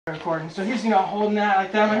recording. So he's, holding that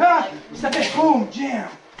like that. I'm like, ah, step in, boom, jam,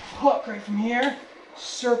 hook right from here,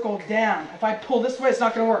 circle down. If I pull this way, it's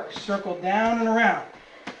not gonna work. Circle down and around,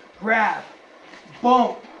 grab,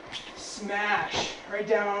 bump, smash, right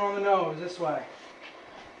down on the nose this way.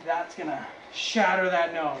 That's gonna shatter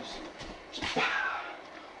that nose.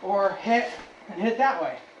 Or hit and hit that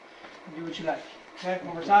way. Do what you like. Okay,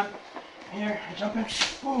 one more time. Here, I jump in,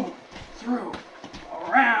 boom, through,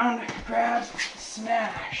 around, grabs,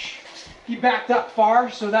 smash. He backed up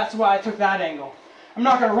far, so that's why I took that angle. I'm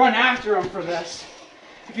not gonna run after him for this.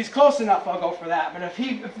 If he's close enough, I'll go for that. But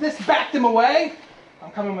if this backed him away,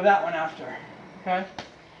 I'm coming with that one after. Okay?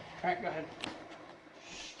 All right, go ahead.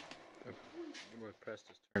 Press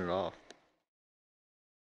to turn it off.